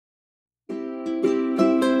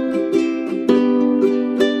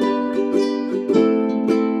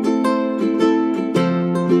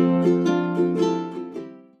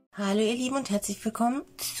und herzlich willkommen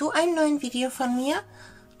zu einem neuen Video von mir.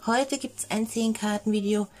 Heute gibt es ein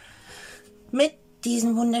 10-Karten-Video mit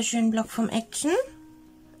diesem wunderschönen Block vom Action.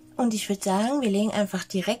 Und ich würde sagen, wir legen einfach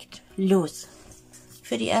direkt los.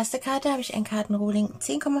 Für die erste Karte habe ich ein Kartenrohling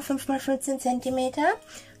 10,5 x 15 cm.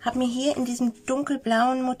 Habe mir hier in diesem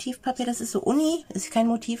dunkelblauen Motivpapier, das ist so Uni, ist kein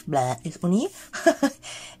Motiv, bläh, ist Uni,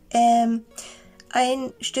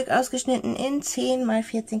 ein Stück ausgeschnitten in 10 x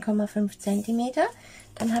 14,5 cm.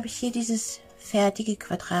 Dann habe ich hier dieses fertige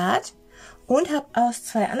Quadrat und habe aus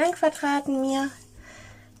 2 anderen Quadraten mir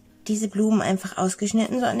diese Blumen einfach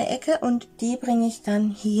ausgeschnitten, so an der Ecke, und die bringe ich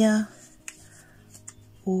dann hier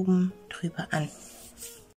oben drüber an.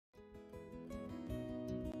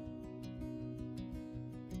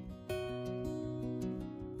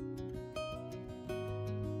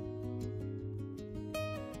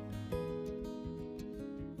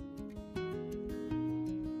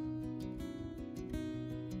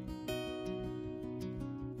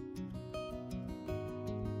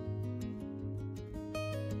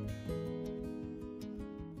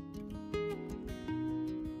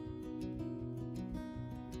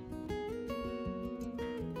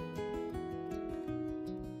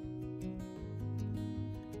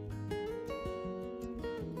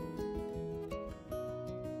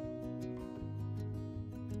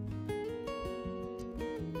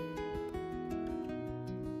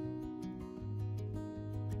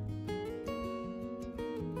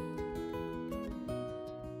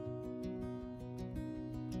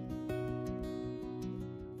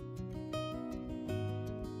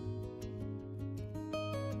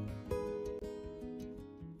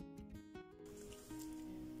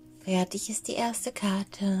 Fertig ist die erste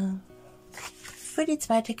Karte. Für die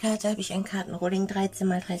zweite Karte habe ich ein Kartenrohling 13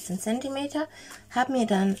 x 13 cm. Habe mir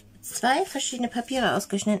dann 2 verschiedene Papiere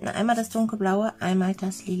ausgeschnitten. Einmal das dunkelblaue, einmal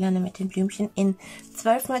das lilane mit den Blümchen in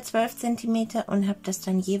 12 x 12 cm und habe das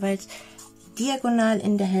dann jeweils diagonal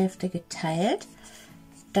in der Hälfte geteilt.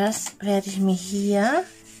 Das werde ich mir hier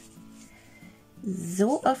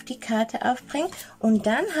so auf die Karte aufbringen. Und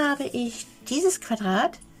dann habe ich dieses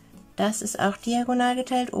Quadrat. Das ist auch diagonal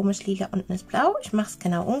geteilt. Oben ist lila, unten ist blau. Ich mache es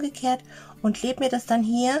genau umgekehrt und klebe mir das dann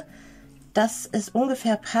hier, dass es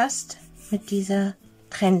ungefähr passt mit dieser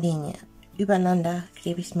Trennlinie. Übereinander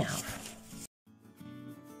klebe ich es mir auf.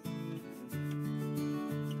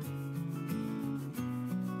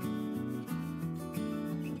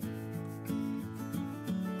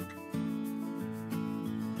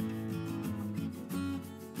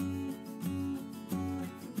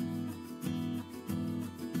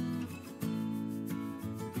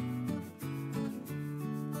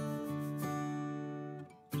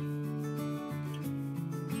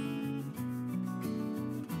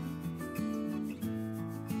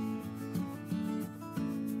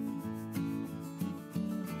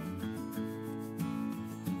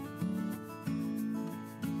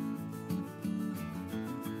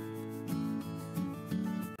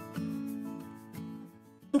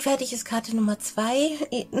 Und fertig ist Karte Nummer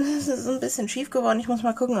 2. Das ist ein bisschen schief geworden. Ich muss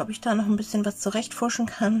mal gucken, ob ich da noch ein bisschen was zurechtfuschen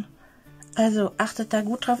kann. Also achtet da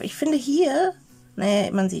gut drauf. Ich finde hier, naja,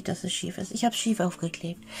 man sieht, dass es schief ist. Ich habe es schief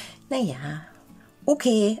aufgeklebt. Naja,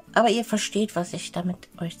 okay, aber ihr versteht, was ich damit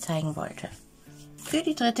euch zeigen wollte. Für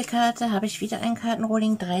die dritte Karte habe ich wieder ein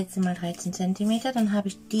Kartenrohling 13 x 13 cm. Dann habe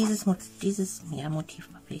ich dieses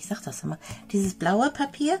Motivpapier, ich sag das immer, dieses blaue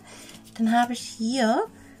Papier. Dann habe ich hier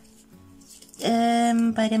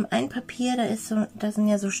bei dem einen Papier, da sind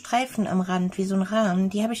ja so Streifen am Rand, wie so ein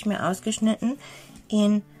Rahmen. Die habe ich mir ausgeschnitten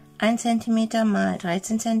in 1 cm x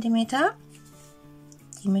 13 cm.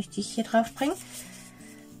 Die möchte ich hier drauf bringen.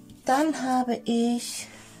 Dann habe ich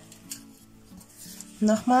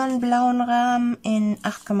nochmal einen blauen Rahmen in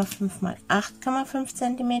 8,5 x 8,5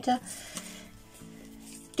 cm.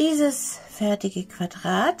 Dieses fertige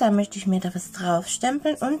Quadrat, da möchte ich mir da was drauf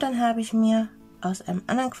stempeln. Und dann habe ich mir aus einem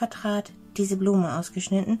anderen Quadrat diese Blume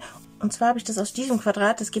ausgeschnitten. Und zwar habe ich das aus diesem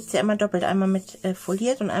Quadrat, das gibt es ja immer doppelt, einmal mit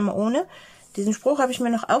foliert und einmal ohne. Diesen Spruch habe ich mir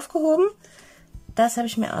noch aufgehoben. Das habe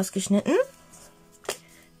ich mir ausgeschnitten.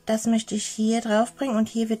 Das möchte ich hier drauf bringen und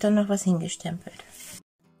hier wird dann noch was hingestempelt.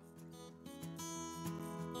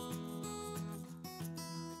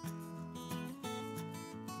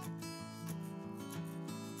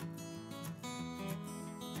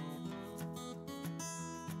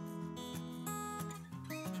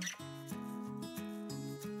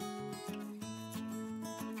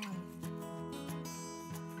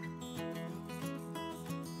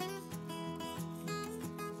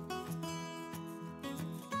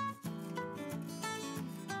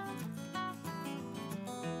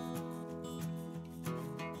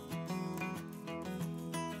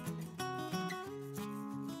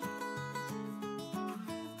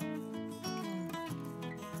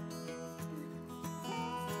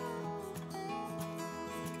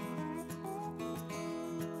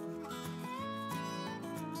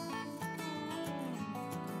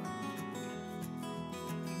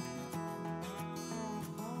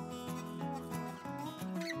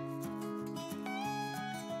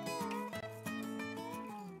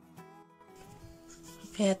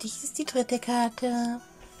 Fertig ist die dritte Karte.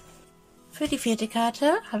 Für die vierte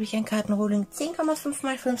Karte habe ich ein Kartenrohling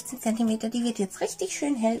 10,5 x 15 cm. Die wird jetzt richtig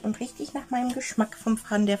schön hell und richtig nach meinem Geschmack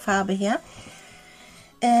von der Farbe her.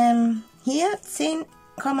 Hier 10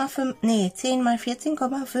 x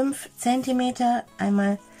 14,5 cm.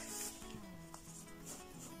 Einmal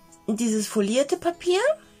dieses folierte Papier,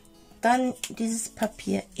 dann dieses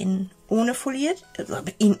Papier ohne foliert,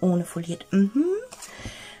 ohne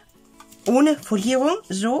Folierung,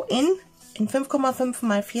 so in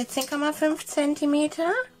 5,5 x 14,5 cm.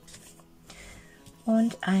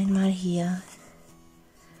 Und einmal hier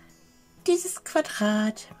dieses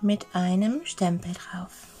Quadrat mit einem Stempel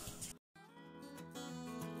drauf.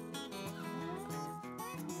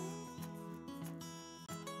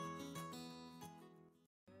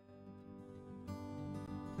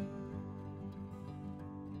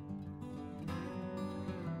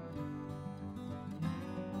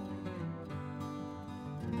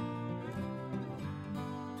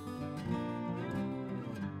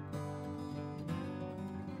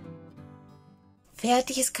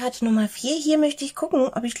 Fertig ist Karte Nummer 4. Hier möchte ich gucken,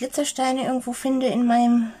 ob ich Glitzersteine irgendwo finde in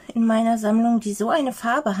meiner Sammlung, die so eine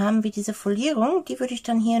Farbe haben wie diese Folierung. Die würde ich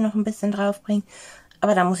dann hier noch ein bisschen draufbringen.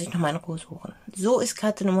 Aber da muss ich noch mal in Ruhe suchen. So ist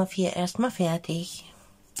Karte Nummer 4 erstmal fertig.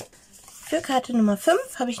 Für Karte Nummer 5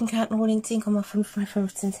 habe ich ein Kartenrohling 10,5 x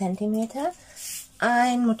 15 cm.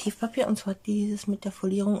 Ein Motivpapier, und zwar dieses mit der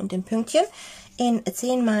Folierung und dem Pünktchen, in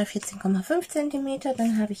 10 x 14,5 cm.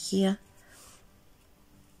 Dann habe ich hier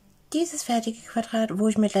dieses fertige Quadrat, wo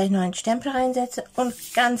ich mir gleich noch einen Stempel reinsetze, und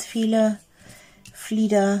ganz viele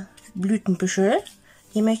Fliederblütenbüschel.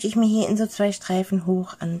 Die möchte ich mir hier in so 2 Streifen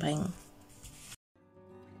hoch anbringen.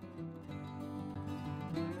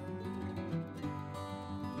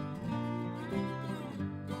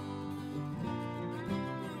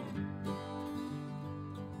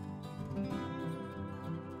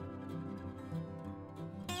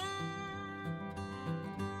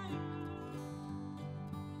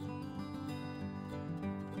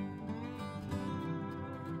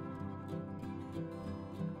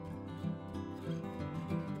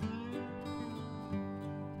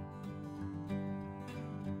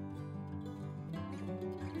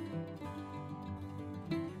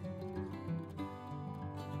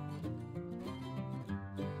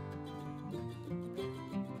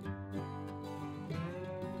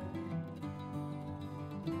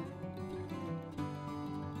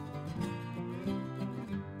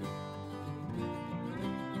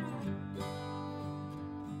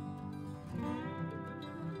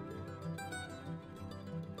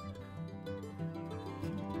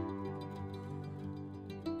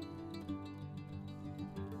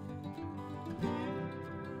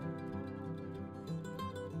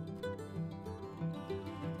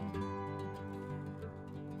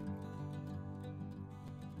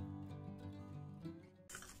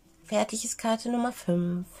 Fertig ist Karte Nummer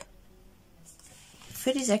 5.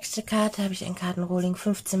 Für die 6. Karte habe ich ein Kartenrohling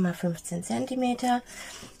 15 x 15 cm.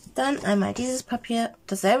 Dann einmal dieses Papier,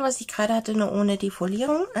 dasselbe, was ich gerade hatte, nur ohne die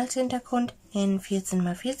Folierung als Hintergrund, in 14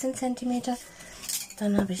 x 14 cm.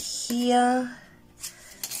 Dann habe ich hier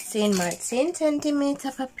 10 x 10 cm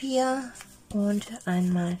Papier und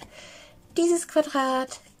einmal dieses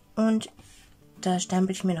Quadrat, und da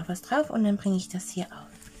stempel ich mir noch was drauf und dann bringe ich das hier auf.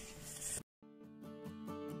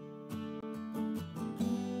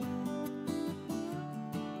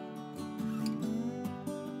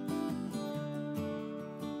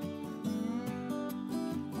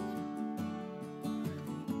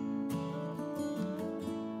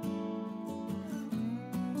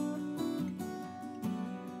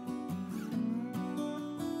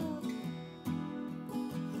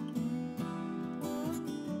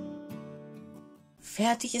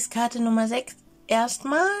 Fertig ist Karte Nummer 6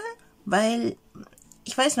 erstmal, weil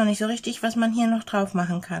ich weiß noch nicht so richtig, was man hier noch drauf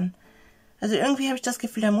machen kann. Also irgendwie habe ich das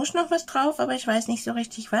Gefühl, da muss noch was drauf, aber ich weiß nicht so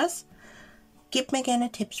richtig was. Gebt mir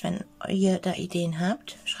gerne Tipps, wenn ihr da Ideen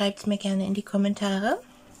habt. Schreibt es mir gerne in die Kommentare.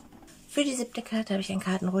 Für die 7. Karte habe ich ein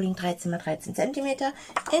Kartenrohling 13 x 13 cm.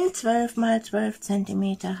 In 12 x 12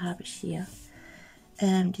 cm habe ich hier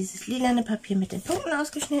dieses lilane Papier mit den Punkten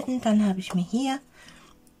ausgeschnitten. Dann habe ich mir hier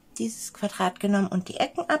dieses Quadrat genommen und die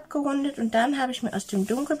Ecken abgerundet, und dann habe ich mir aus dem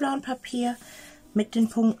dunkelblauen Papier mit den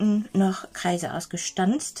Punkten noch Kreise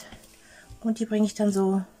ausgestanzt, und die bringe ich dann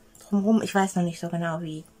so drumherum. Ich weiß noch nicht so genau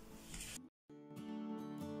wie.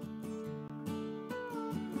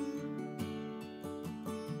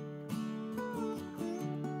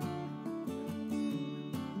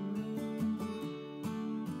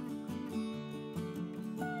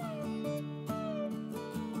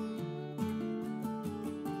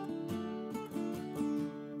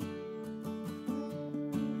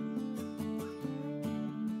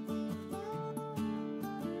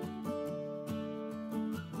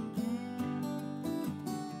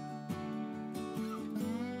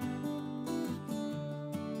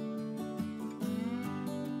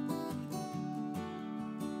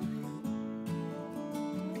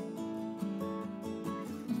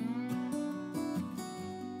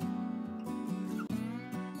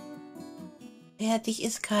 Fertig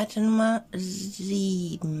ist Karte Nummer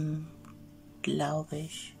 7, glaube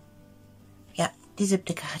ich. Ja, die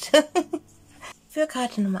 7. Karte. Für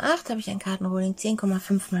Karte Nummer 8 habe ich ein Kartenrolling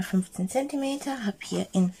 10,5 x 15 cm. Habe hier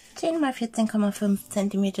in 10 x 14,5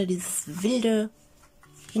 cm dieses wilde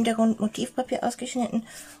Hintergrund-Motivpapier ausgeschnitten.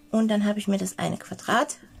 Und dann habe ich mir das eine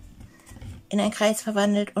Quadrat in einen Kreis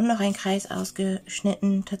verwandelt und noch einen Kreis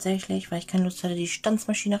ausgeschnitten, tatsächlich, weil ich keine Lust hatte, die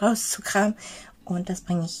Stanzmaschine rauszukramen. Und das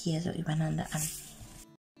bringe ich hier so übereinander an.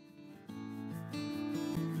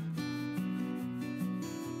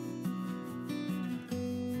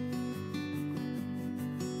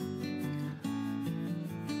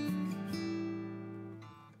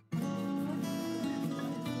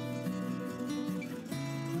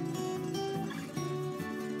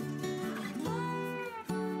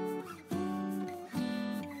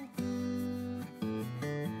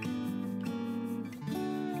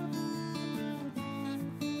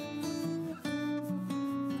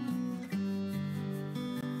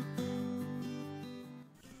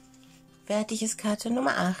 Fertig ist Karte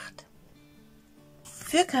Nummer 8.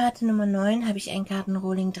 Für Karte Nummer 9 habe ich ein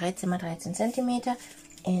Kartenrolling 13 x 13 cm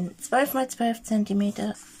in 12 x 12 cm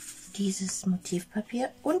dieses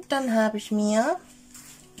Motivpapier. Und dann habe ich mir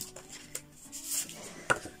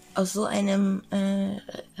aus so einem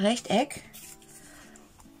Rechteck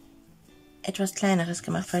etwas kleineres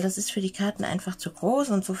gemacht, weil das ist für die Karten einfach zu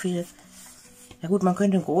groß und so viel. Ja gut, man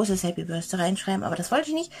könnte ein großes Happy Birthday reinschreiben, aber das wollte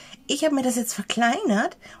ich nicht. Ich habe mir das jetzt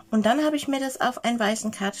verkleinert und dann habe ich mir das auf einen weißen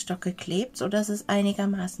Kartstock geklebt, sodass es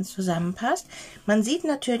einigermaßen zusammenpasst. Man sieht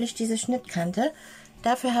natürlich diese Schnittkante.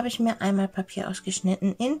 Dafür habe ich mir einmal Papier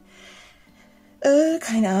ausgeschnitten in,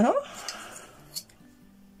 keine Ahnung,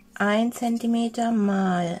 1 cm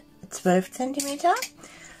mal 12 cm.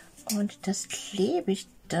 Und das klebe ich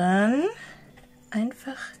dann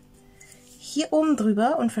einfach hier oben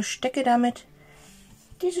drüber und verstecke damit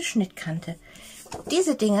diese Schnittkante.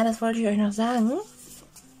 Diese Dinger, das wollte ich euch noch sagen,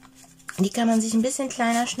 die kann man sich ein bisschen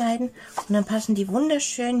kleiner schneiden und dann passen die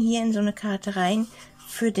wunderschön hier in so eine Karte rein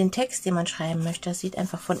für den Text, den man schreiben möchte. Das sieht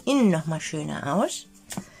einfach von innen nochmal schöner aus.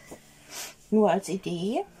 Nur als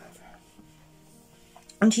Idee.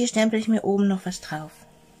 Und hier stempel ich mir oben noch was drauf.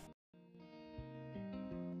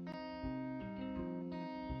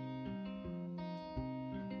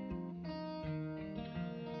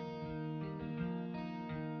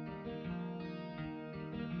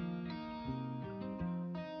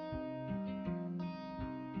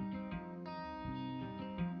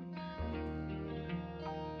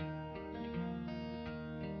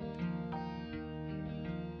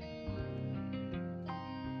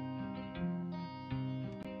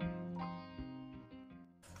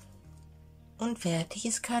 Und fertig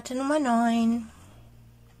ist Karte Nummer 9.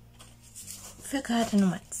 Für Karte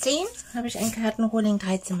Nummer 10 habe ich ein Kartenrolling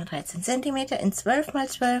 13 x 13 cm in 12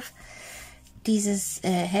 x 12. Dieses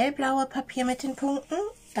hellblaue Papier mit den Punkten.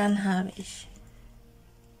 Dann habe ich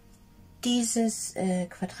dieses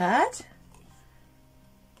Quadrat.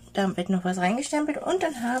 Da wird noch was reingestempelt. Und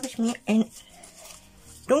dann habe ich mir in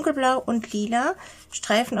dunkelblau und lila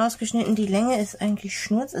Streifen ausgeschnitten. Die Länge ist eigentlich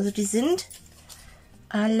Schnurz. Also die sind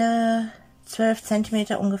alle 12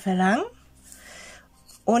 cm ungefähr lang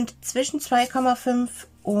und zwischen 2,5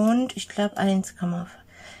 und ich glaube 2,5,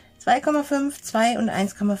 2 und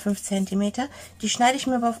 1,5 cm. Die schneide ich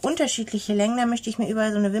mir aber auf unterschiedliche Längen. Da möchte ich mir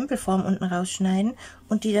überall so eine Wimpelform unten rausschneiden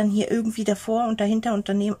und die dann hier irgendwie davor und dahinter und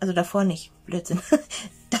daneben, also davor nicht, Blödsinn,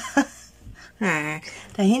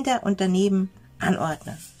 dahinter und daneben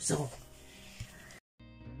anordnen. So.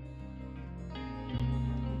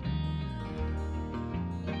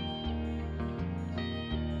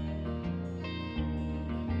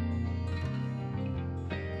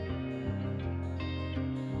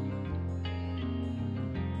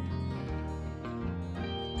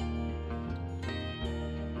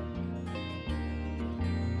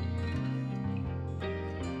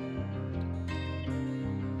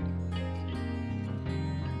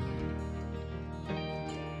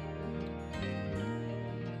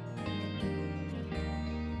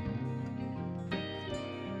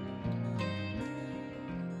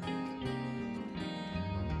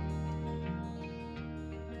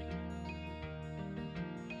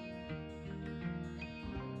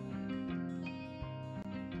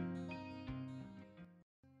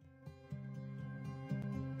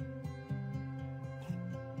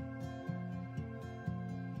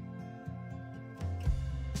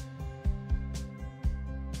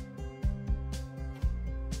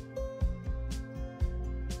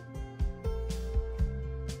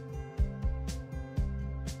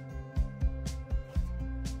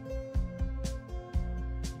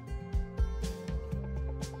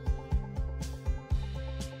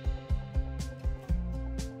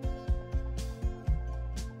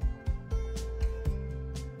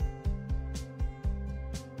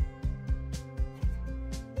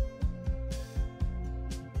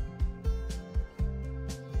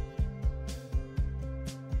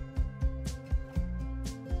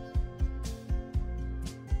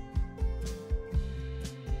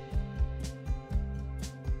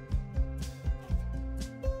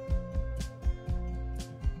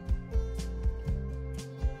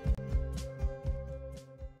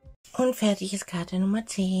 Und fertig ist Karte Nummer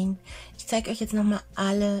 10. Ich zeige euch jetzt nochmal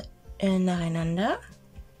alle nacheinander.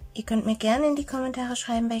 Ihr könnt mir gerne in die Kommentare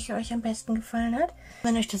schreiben, welche euch am besten gefallen hat.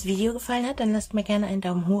 Wenn euch das Video gefallen hat, dann lasst mir gerne einen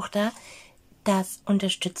Daumen hoch da. Das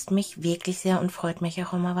unterstützt mich wirklich sehr und freut mich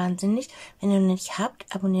auch immer wahnsinnig. Wenn ihr noch nicht habt,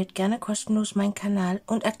 abonniert gerne kostenlos meinen Kanal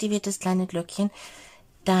und aktiviert das kleine Glöckchen.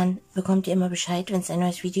 Dann bekommt ihr immer Bescheid, wenn es ein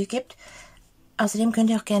neues Video gibt. Außerdem könnt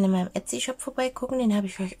ihr auch gerne in meinem Etsy-Shop vorbeigucken, den habe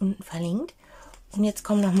ich euch unten verlinkt. Und jetzt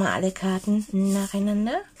kommen nochmal alle Karten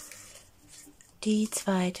nacheinander. Die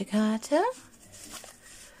zweite Karte.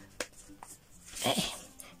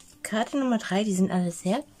 Karte Nummer 3, die sind alle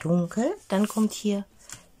sehr dunkel. Dann kommt hier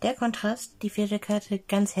der Kontrast, die vierte Karte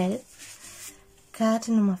ganz hell.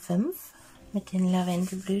 Karte Nummer 5 mit den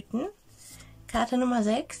Lavendelblüten. Karte Nummer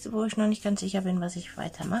 6, wo ich noch nicht ganz sicher bin, was ich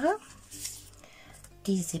weitermache.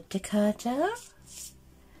 Die 7. Karte.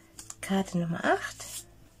 Karte Nummer 8.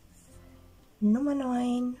 Nummer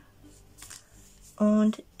 9.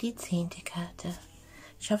 Und die 10. Karte.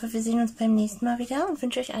 Ich hoffe, wir sehen uns beim nächsten Mal wieder und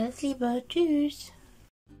wünsche euch alles Liebe. Tschüss.